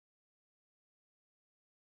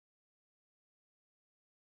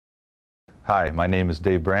Hi, my name is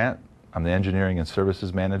Dave Brandt. I'm the Engineering and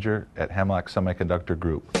Services Manager at Hemlock Semiconductor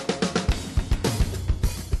Group.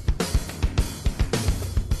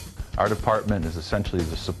 Our department is essentially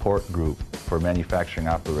the support group for manufacturing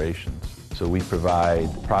operations. So we provide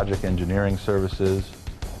project engineering services,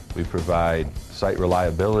 we provide site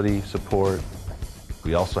reliability support,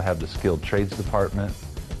 we also have the skilled trades department,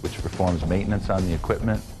 which performs maintenance on the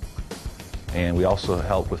equipment, and we also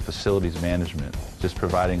help with facilities management, just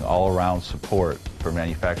providing all-around support for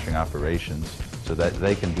manufacturing operations so that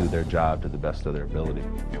they can do their job to the best of their ability.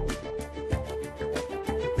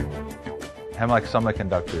 Hemlock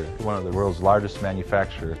Semiconductor is one of the world's largest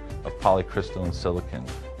manufacturers of polycrystalline silicon.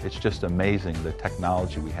 It's just amazing the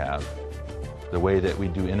technology we have, the way that we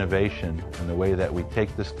do innovation, and the way that we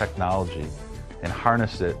take this technology and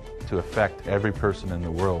harness it to affect every person in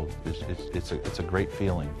the world. It's a great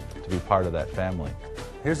feeling to be part of that family.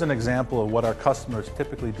 Here's an example of what our customers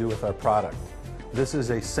typically do with our product. This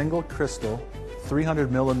is a single crystal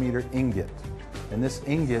 300 millimeter ingot, and this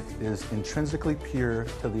ingot is intrinsically pure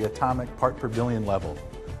to the atomic part per billion level.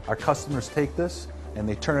 Our customers take this and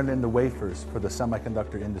they turn it into wafers for the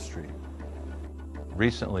semiconductor industry.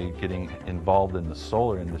 Recently getting involved in the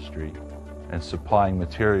solar industry and supplying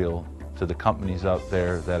material to the companies out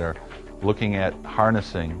there that are looking at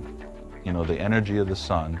harnessing, the energy of the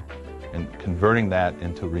sun and converting that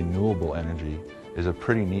into renewable energy is a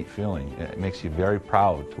pretty neat feeling. It makes you very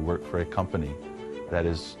proud to work for a company that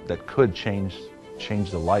could change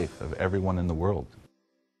the life of everyone in the world.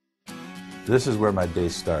 This is where my day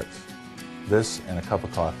starts. This and a cup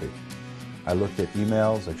of coffee. I look at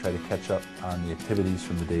emails, I try to catch up on the activities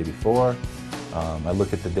from the day before. I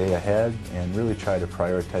look at the day ahead and really try to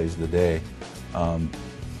prioritize the day.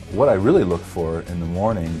 What I really look for in the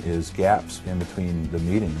morning is gaps in between the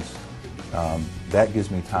meetings. That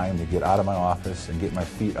gives me time to get out of my office and get my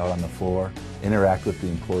feet out on the floor, interact with the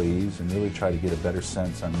employees, and really try to get a better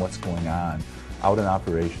sense on what's going on out in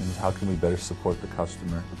operations. How can we better support the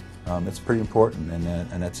customer? It's pretty important,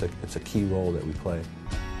 and it's a key role that we play.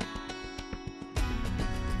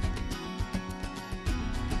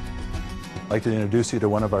 I'd like to introduce you to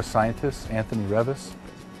one of our scientists, Anthony Revis.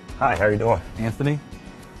 Hi, how are you doing? Anthony,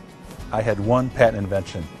 I had one patent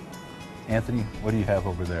invention. Anthony, what do you have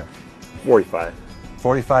over there? 45.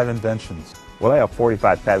 45 inventions. Well, I have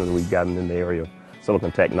 45 patents we've gotten in the area of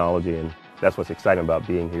silicon technology, and that's what's exciting about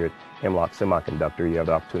being here at Hemlock Semiconductor. You have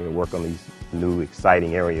the opportunity to work on these new,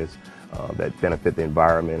 exciting areas that benefit the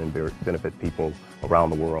environment and benefit people around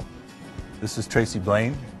the world. This is Tracy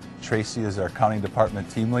Blaine. Tracy is our accounting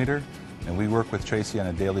department team leader, and we work with Tracy on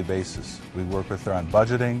a daily basis. We work with her on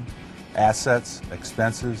budgeting, assets,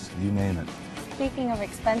 expenses, you name it. Speaking of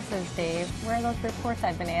expenses, Dave, where are those reports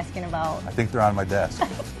I've been asking about? I think they're on my desk.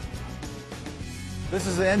 This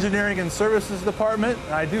is the Engineering and Services Department.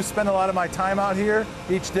 I do spend a lot of my time out here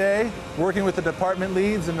each day working with the department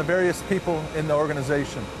leads and the various people in the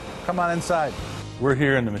organization. Come on inside. We're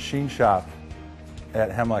here in the machine shop at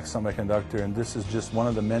Hemlock Semiconductor, and this is just one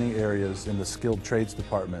of the many areas in the skilled trades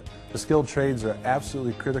department. The skilled trades are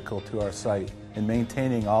absolutely critical to our site in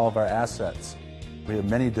maintaining all of our assets. We have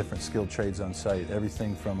many different skilled trades on site,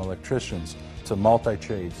 everything from electricians to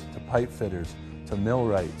multi-trades to pipe fitters to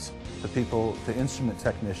millwrights to instrument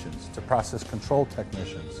technicians to process control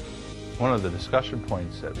technicians. One of the discussion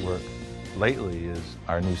points at work lately is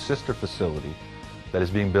our new sister facility that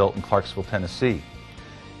is being built in Clarksville, Tennessee.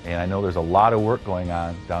 And I know there's a lot of work going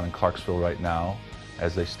on down in Clarksville right now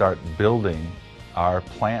as they start building our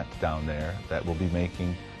plant down there that will be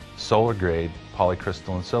making solar-grade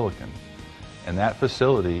polycrystalline silicon. And that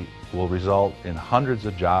facility will result in hundreds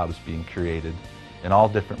of jobs being created in all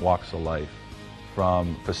different walks of life,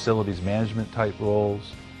 from facilities management type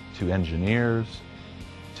roles to engineers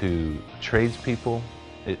to tradespeople.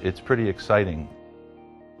 It's pretty exciting.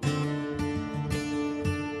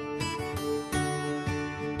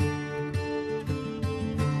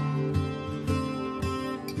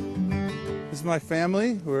 This is my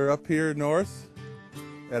family. We're up here north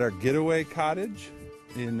at our getaway cottage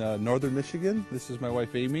in northern Michigan. This is my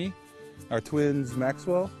wife Amy, our twins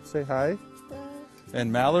Maxwell, say hi,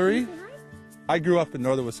 and Mallory. I grew up in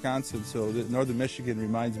northern Wisconsin, so northern Michigan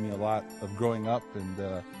reminds me a lot of growing up,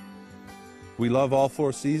 and we love all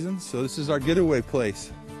 4 seasons, so this is our getaway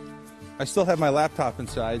place. I still have my laptop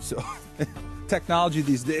inside, so technology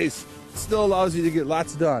these days still allows you to get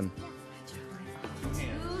lots done.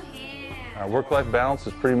 Our work-life balance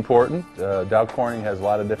is pretty important. Dow Corning has a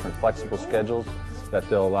lot of different flexible schedules that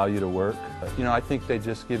they'll allow you to work. I think they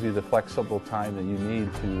just give you the flexible time that you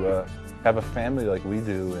need to have a family like we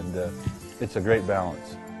do, and it's a great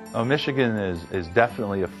balance. Michigan is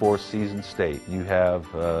definitely a four-season state. You have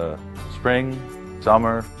spring,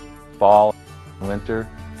 summer, fall, winter.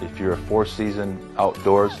 If you're a four-season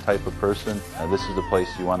outdoors type of person, this is the place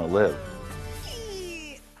you want to live.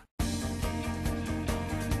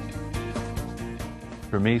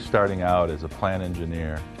 For me, starting out as a plant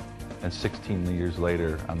engineer, and 16 years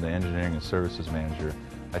later, I'm the engineering and services manager,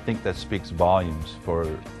 I think that speaks volumes for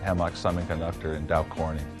Hemlock Semiconductor and Dow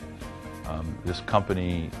Corning. This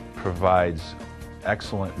company provides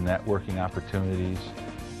excellent networking opportunities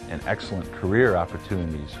and excellent career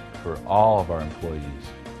opportunities for all of our employees.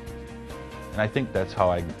 And I think that's how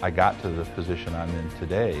I got to the position I'm in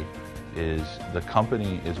today, is the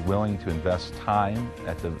company is willing to invest time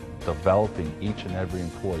at developing each and every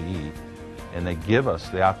employee, and they give us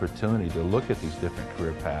the opportunity to look at these different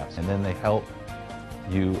career paths, and then they help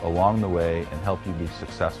you along the way and help you be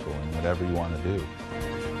successful in whatever you want to do.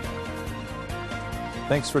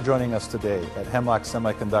 Thanks for joining us today at Hemlock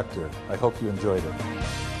Semiconductor. I hope you enjoyed it.